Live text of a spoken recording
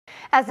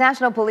As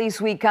National Police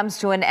Week comes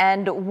to an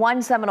end,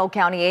 one Seminole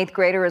County 8th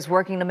grader is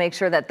working to make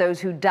sure that those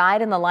who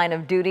died in the line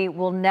of duty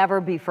will never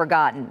be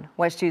forgotten.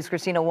 WESH 2's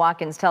Christina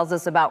Watkins tells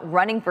us about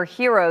Running for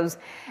Heroes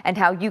and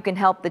how you can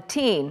help the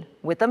teen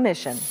with a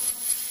mission.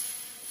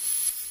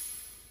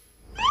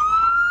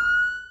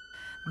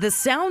 The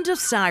sound of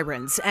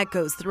sirens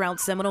echoes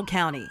throughout Seminole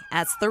County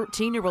as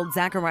 13-year-old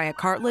Zachariah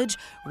Cartledge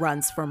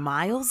runs for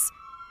miles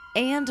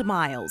and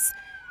miles.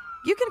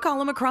 You can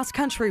call him a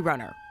cross-country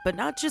runner, but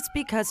not just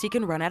because he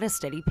can run at a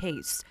steady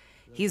pace.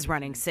 He's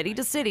running city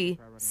to city,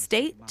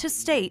 state to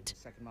state,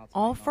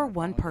 all for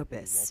one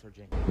purpose.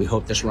 We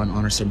hope this run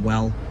honors him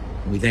well,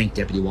 and we thank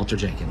Deputy Walter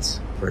Jenkins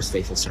for his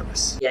faithful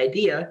service. The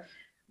idea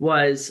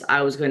was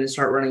I was going to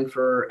start running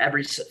for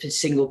every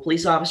single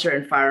police officer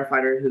and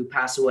firefighter who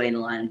passed away in the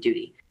line of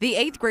duty. The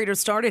 8th grader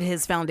started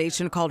his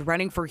foundation called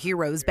Running for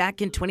Heroes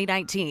back in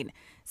 2019.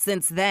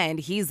 Since then,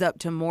 he's up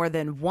to more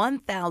than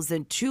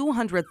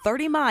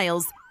 1,230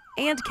 miles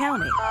and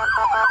counting.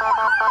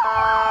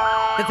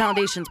 The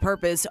foundation's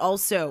purpose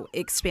also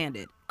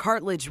expanded.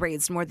 Cartledge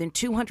raised more than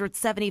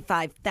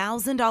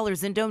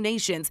 $275,000 in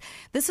donations.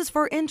 This is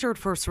for injured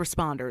first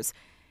responders.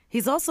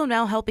 He's also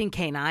now helping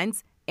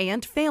canines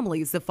and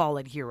families of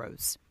fallen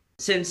heroes.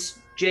 Since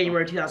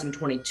January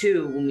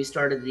 2022, when we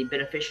started the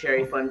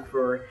beneficiary fund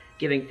for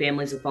giving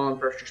families of fallen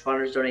first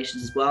responders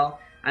donations as well,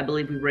 I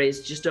believe we've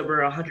raised just over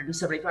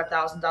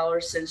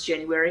 $175,000 since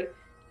January.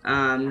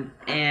 And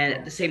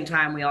at the same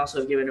time, we also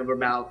have given over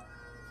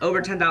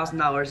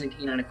 $10,000 in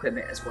canine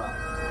equipment as well.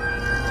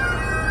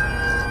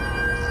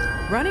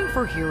 Running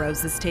for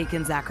Heroes has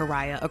taken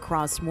Zachariah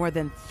across more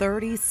than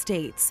 30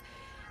 states.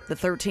 The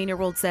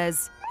 13-year-old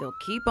says he'll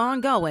keep on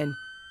going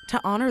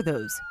to honor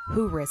those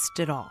who risked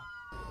it all.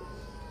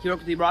 He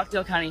worked with the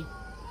Rockdale County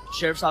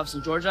Sheriff's Office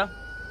in Georgia,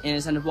 and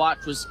his end of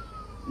watch was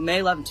May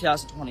 11,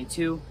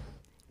 2022.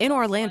 In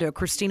Orlando,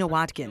 Christina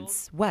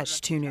Watkins,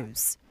 WESH 2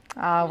 News.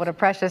 What a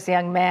precious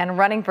young man.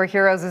 Running for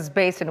Heroes is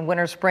based in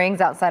Winter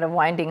Springs outside of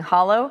Winding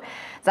Hollow.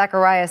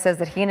 Zachariah says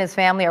that he and his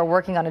family are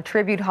working on a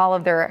tribute hall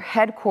of their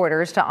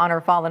headquarters to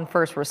honor fallen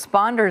first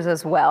responders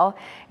as well.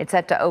 It's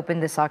set to open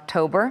this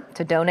October.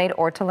 To donate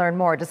or to learn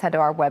more, just head to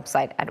our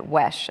website at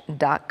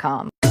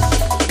wesh.com.